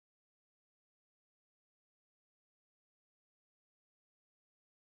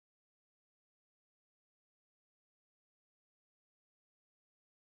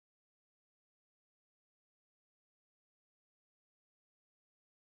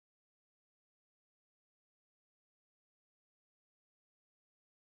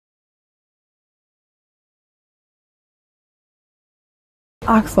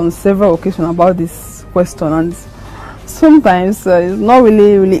asked on several occasions about this question, and sometimes it's not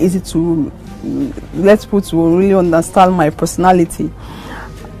really easy to let people to really understand my personality.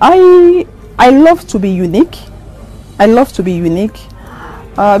 I love to be unique. I love to be unique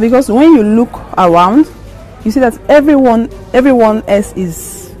because when you look around, you see that everyone else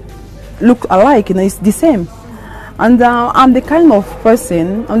is look alike. You know, it's the same. And I'm the kind of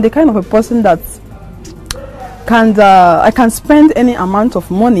person. I'm the kind of a person that I can spend any amount of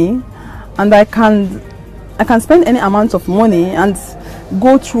money, and I can spend any amount of money and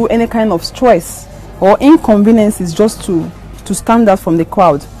go through any kind of stress or inconveniences just to stand out from the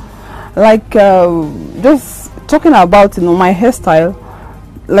crowd. Like just talking about, you know, my hairstyle.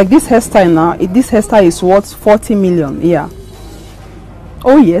 Like this hairstyle now, this hairstyle is worth 40 million. Yeah.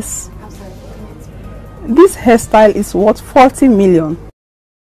 Oh yes. This hairstyle is worth 40 million.